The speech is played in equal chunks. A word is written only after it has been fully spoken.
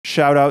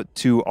shout out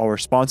to our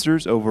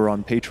sponsors over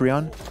on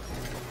Patreon.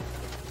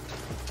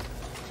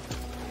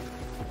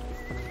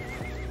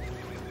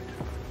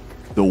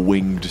 The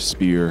winged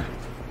spear.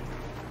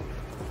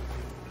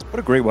 What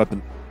a great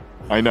weapon.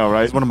 I know,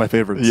 right? It's one of my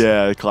favorites.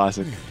 Yeah,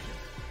 classic.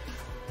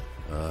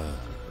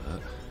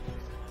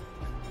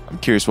 I'm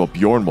curious what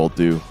Bjorn will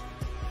do.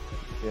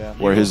 Yeah.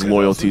 Where his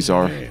loyalties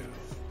are. Oh,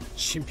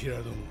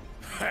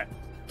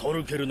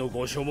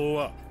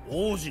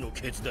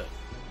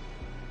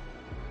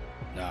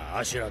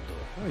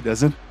 he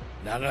doesn't.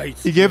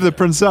 He gave the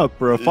prince up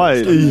for a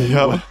fight.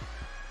 Yeah.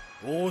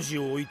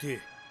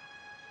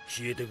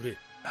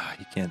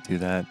 He can't do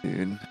that,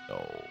 dude.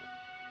 No.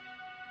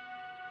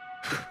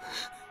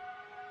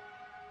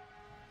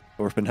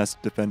 Thorfinn has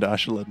to defend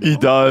Ashla. He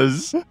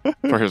does.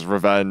 For his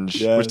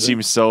revenge. Yeah, which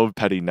seems so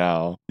petty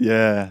now.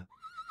 Yeah.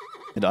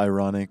 And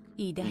ironic.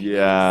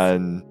 Yeah,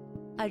 and...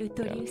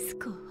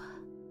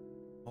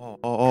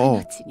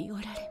 Oh.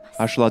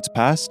 Ashlot's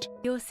past?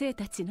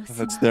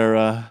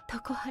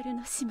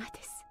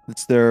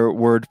 That's their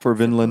word for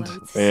Vinland.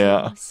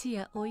 Yeah.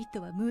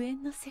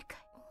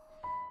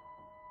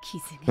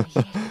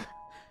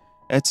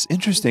 It's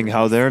interesting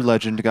how their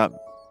legend got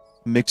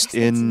mixed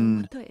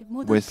in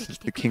with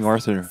the King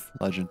Arthur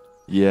legend.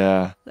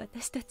 Yeah.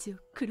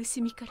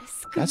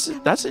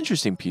 That's an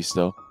interesting piece,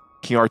 though.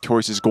 King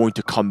Artorius is going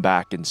to come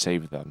back and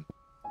save them.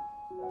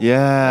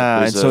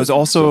 Yeah, and so it's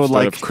also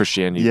like of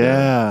Christianity.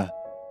 Yeah.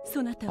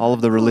 All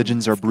of the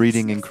religions are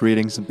breeding and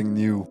creating something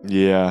new.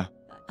 Yeah.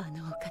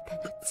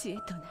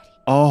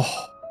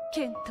 Oh.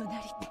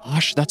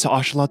 That's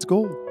Ashlot's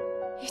goal.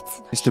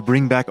 Is to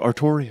bring back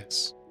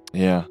Artorius.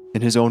 Yeah.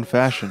 In his own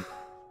fashion.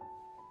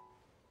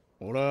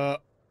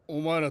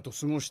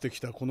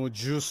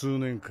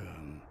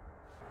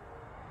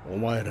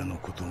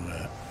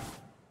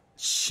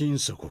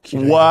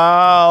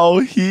 Wow,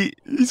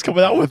 he's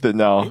coming out with it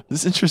now.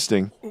 This is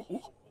interesting.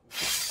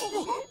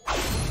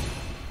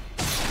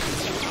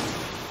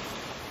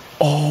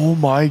 Oh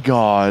my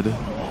god.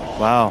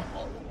 Wow.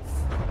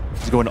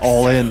 He's going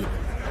all in.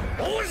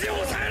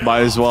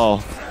 Might as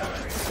well.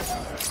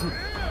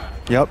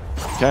 Yep.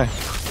 Okay.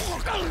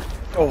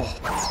 Oh.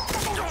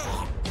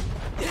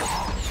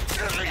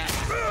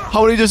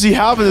 How many does he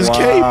have in his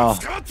cape?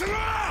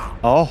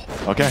 Oh.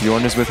 Okay.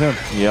 Bjorn is with him.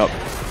 Yep.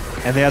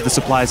 And they have the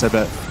supplies, I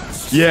bet.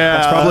 Yeah.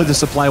 That's probably the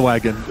supply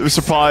wagon. It was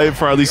supply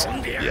for at least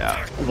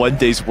 1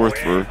 day's worth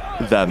for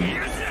them.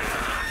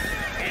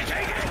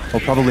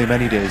 Well, probably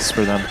many days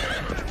for them.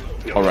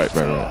 All right.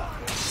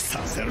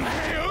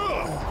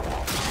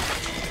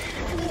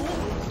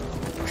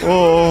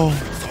 Oh.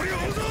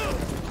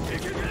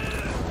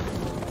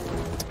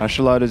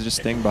 Ashalot is just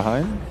staying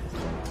behind?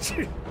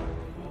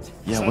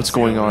 Yeah, what's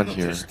going on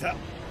here?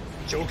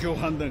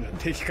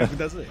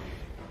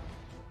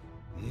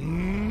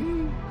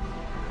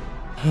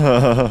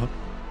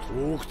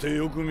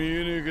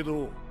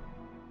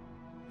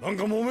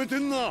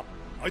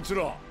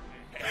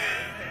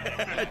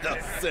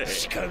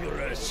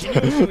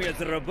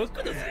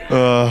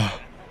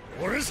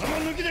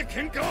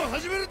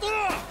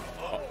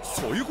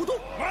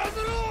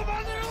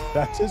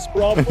 That's his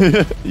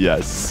problem.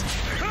 Yes.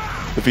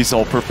 Defeats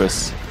all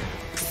purpose.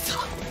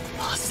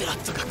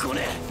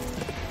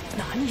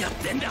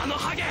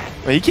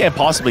 He can't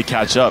possibly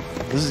catch up.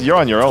 You're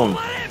on your own.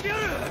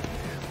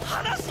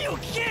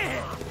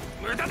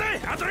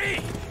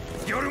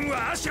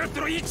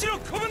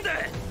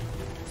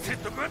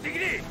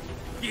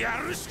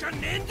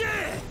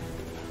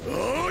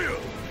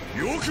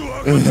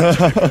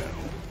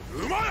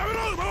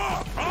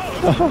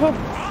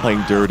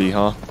 Playing dirty,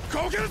 huh?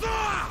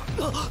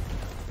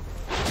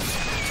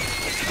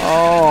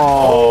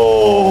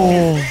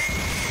 Oh.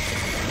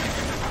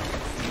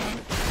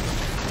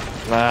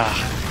 Ah.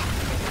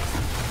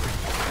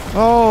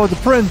 Oh, the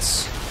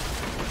prince.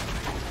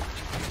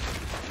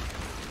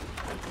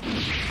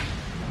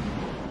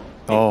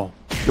 Oh.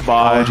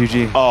 Goodbye. Oh,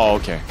 GG. Oh,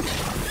 okay.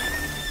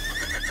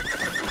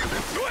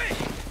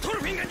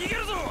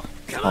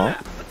 Huh?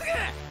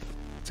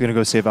 He's gonna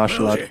go save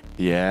Ashalot.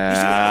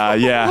 Yeah.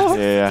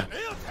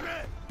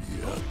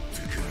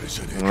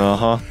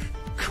 Uh-huh.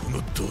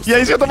 Yeah,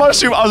 he's got the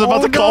mushroom. I was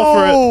about to call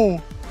for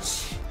it.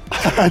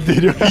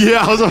 Did you?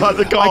 Yeah, I was about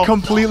to call. I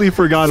completely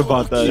forgot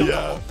about that.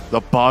 Yeah.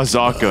 The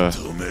Bazaka.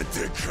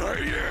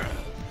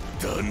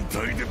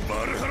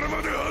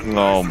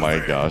 Oh my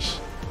gosh.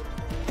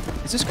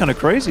 This is kind of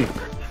crazy.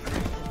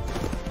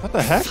 What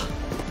the heck?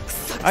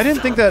 I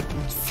didn't think that...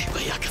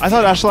 I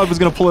thought Ashalot was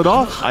going to pull it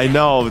off. I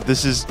know,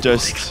 this is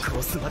just...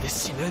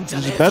 This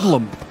is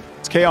Bedlam.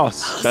 It's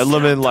chaos.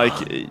 Bedlam, and like,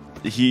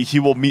 he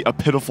will meet a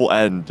pitiful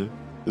end,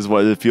 is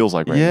what it feels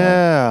like right now.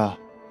 Yeah.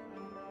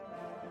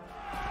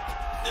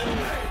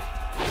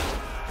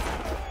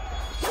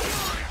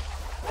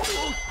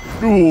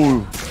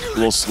 Ooh, a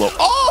little slow.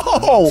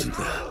 Oh!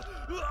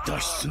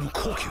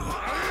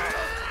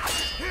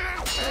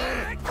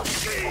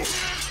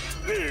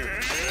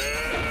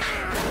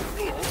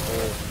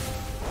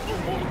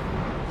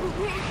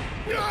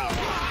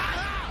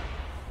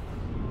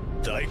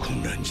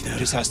 He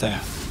just has to.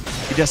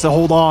 He has to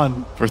hold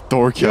on. For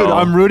Thorkill. Dude,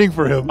 I'm rooting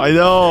for him. I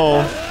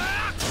know.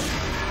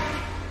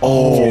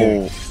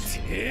 Oh.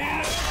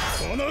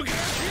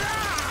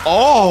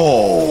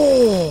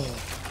 Oh.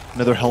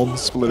 Another helm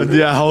splitter.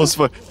 Yeah, helm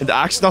split. And the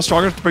axe is not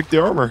strong enough to break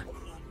the armor.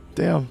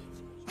 Damn.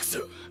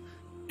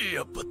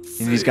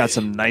 And he's got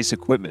some nice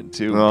equipment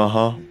too.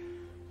 Uh-huh.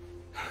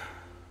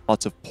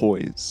 Lots of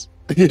poise.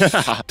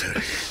 Yeah.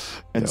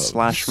 And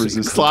slash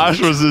resistance. Slash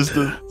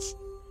resistance.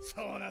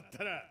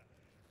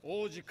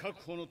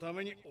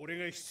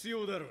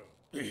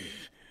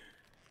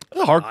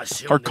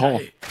 Hard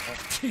call.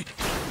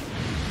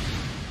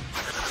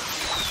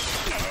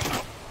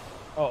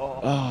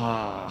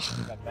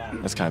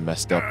 That's kind of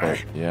messed up,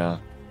 but yeah.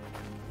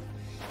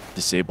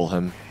 Disable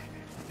him.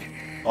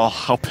 Oh,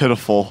 how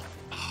pitiful.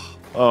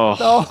 Oh.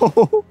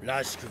 No.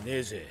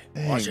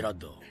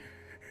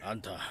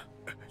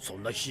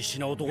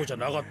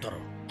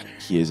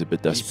 He is a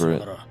bit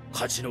desperate.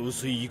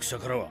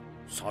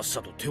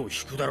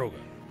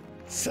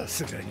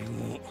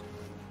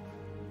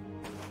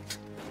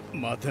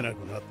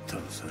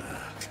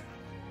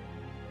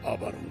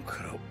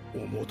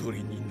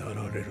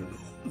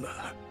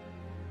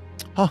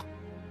 Huh.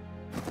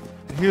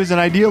 He was an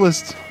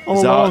idealist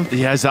all along.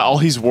 Is that all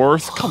he's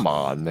worth? Come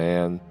on,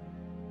 man.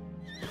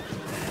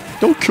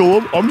 Don't kill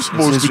him. I'm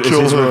supposed to kill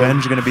him. Is his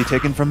revenge going to be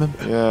taken from him?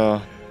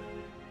 Yeah.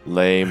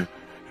 Lame.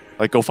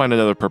 Like, go find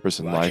another purpose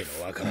in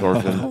life,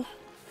 Thorfinn.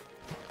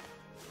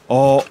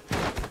 Oh.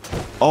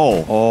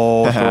 Oh.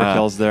 Oh,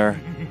 Thorkell's there.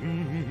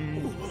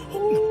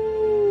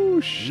 Oh,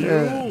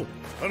 shit.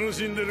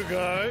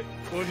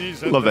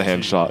 Love the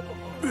hand shot.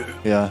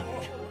 Yeah.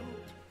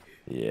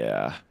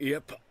 Yeah.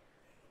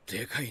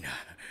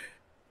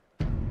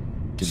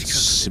 Can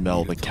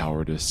smell the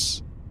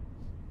cowardice.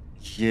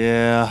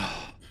 Yeah.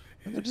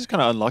 They're just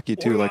kind of unlucky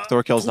too. Like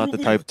Thorkell's not the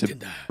type to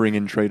bring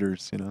in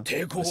traitors, you know.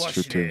 That's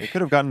true too. They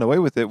could have gotten away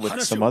with it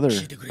with some other.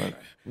 But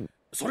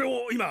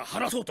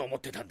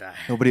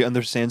nobody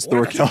understands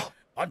Thorkell.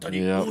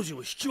 Yeah.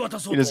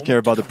 He doesn't care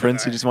about the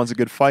prince. He just wants a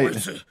good fight.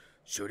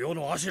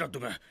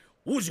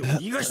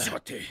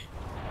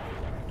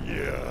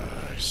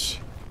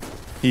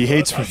 He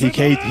hates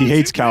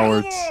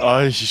cowards.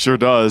 He sure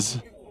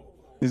does.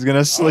 He's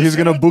gonna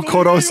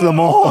Bukoros them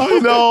all. I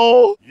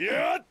know.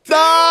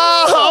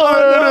 No,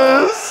 there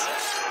it is.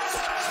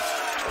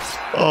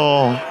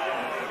 Oh.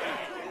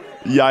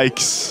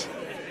 Yikes.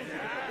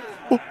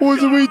 What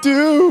do we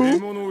do?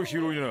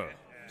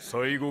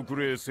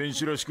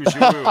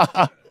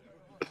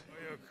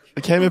 I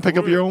can't even pick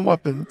up your own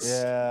weapons.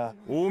 Yeah.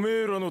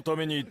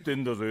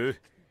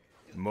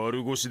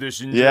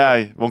 Yeah,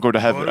 I won't go to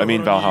heaven. I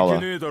mean Valhalla.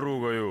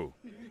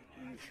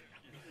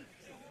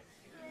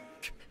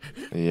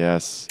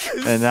 Yes.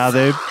 And now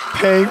they're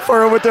paying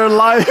for it with their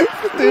life,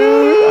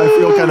 dude. I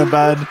feel kind of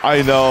bad.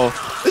 I know.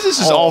 This is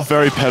just all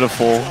very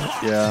pitiful.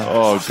 Yeah.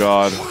 Oh,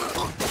 God.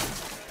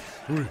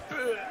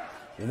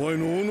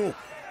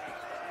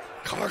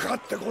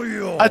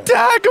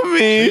 Attack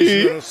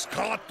me!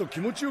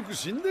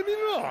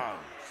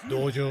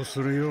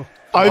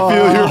 I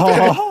feel your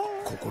pain.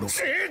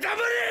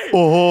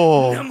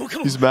 Oh,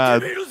 he's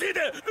mad. He's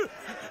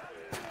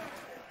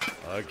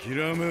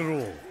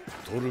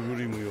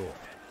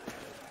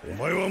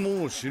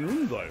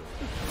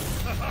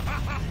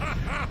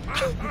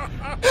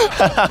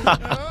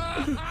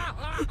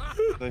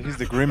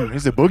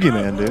the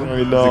boogeyman, dude. I know.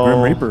 He's the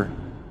Grim Reaper.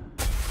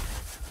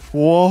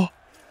 Whoa.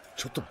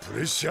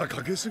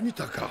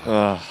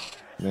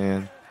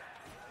 Man.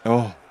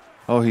 Oh,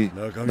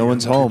 no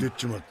one's home.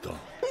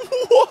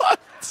 What?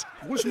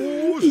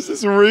 Is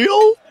this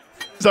real?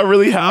 Does that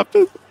really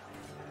happen?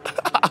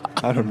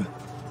 I don't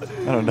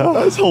know.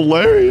 That's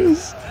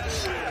hilarious.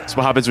 That's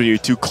what happens when you're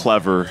too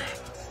clever.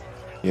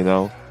 You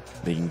know?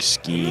 Making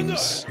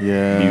schemes.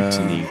 Yeah.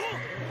 Mutiny.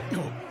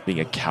 Being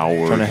a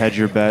coward. Trying to hedge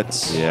your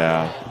bets.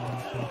 Yeah.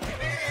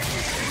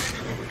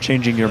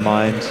 Changing your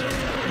mind.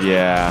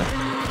 Yeah.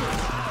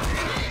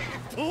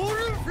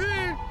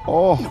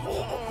 Oh.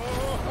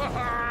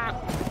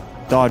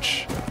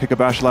 Dodge. Pick up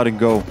Ashlad and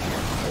go.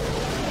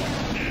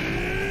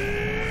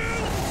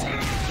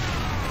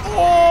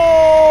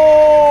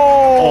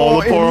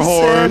 Oh, the poor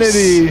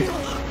insanity.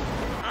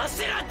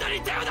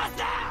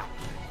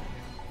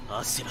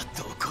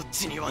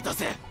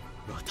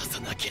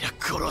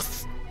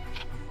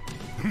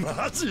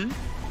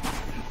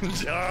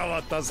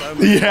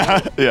 horse. Yeah,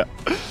 yeah.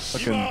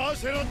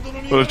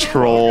 What a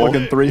troll.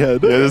 Fucking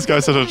three-head. Yeah, this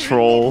guy's such a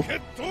troll.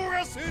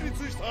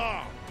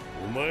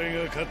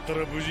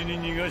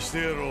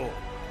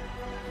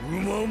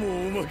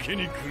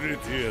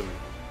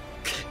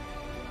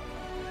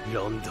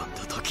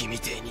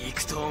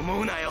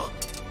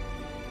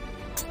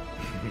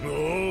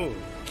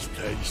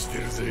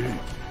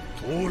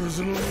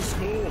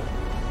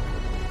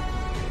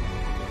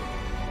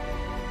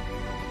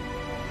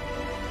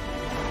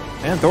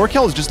 Man,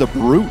 Thorkell is just a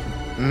brute.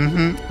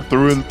 Mm-hmm.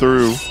 Through and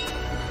through.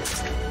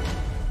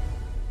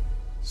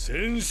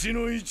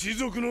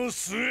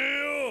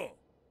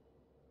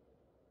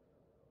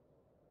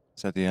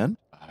 Is that the end?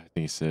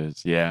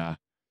 telekinesis. Yeah.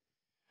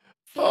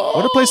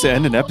 What a place to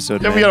end an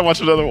episode, Yeah, man. we gotta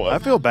watch another one. I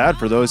feel bad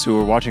for those who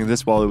were watching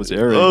this while it was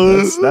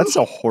airing. That's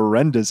a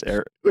horrendous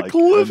The like,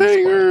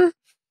 cliffhanger.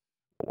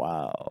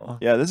 Wow.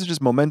 Yeah, this is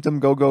just momentum.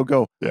 Go, go,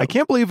 go. Yeah. I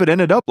can't believe it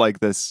ended up like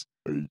this.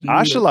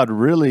 Ashalad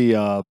really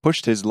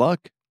pushed his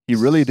luck. He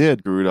really did.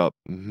 Screwed up.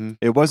 Mm-hmm.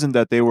 It wasn't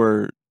that they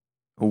were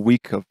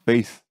weak of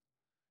faith.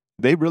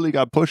 They really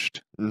got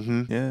pushed.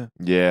 Mm-hmm. Yeah.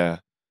 Yeah.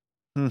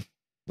 Hmm.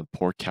 The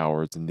poor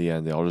cowards in the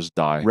end, they all just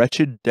die.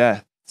 Wretched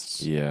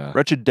deaths. Yeah.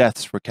 Wretched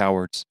deaths for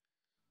cowards.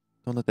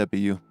 Don't let that be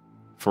you.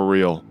 For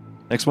real.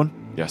 Next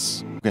one?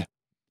 Yes. Okay.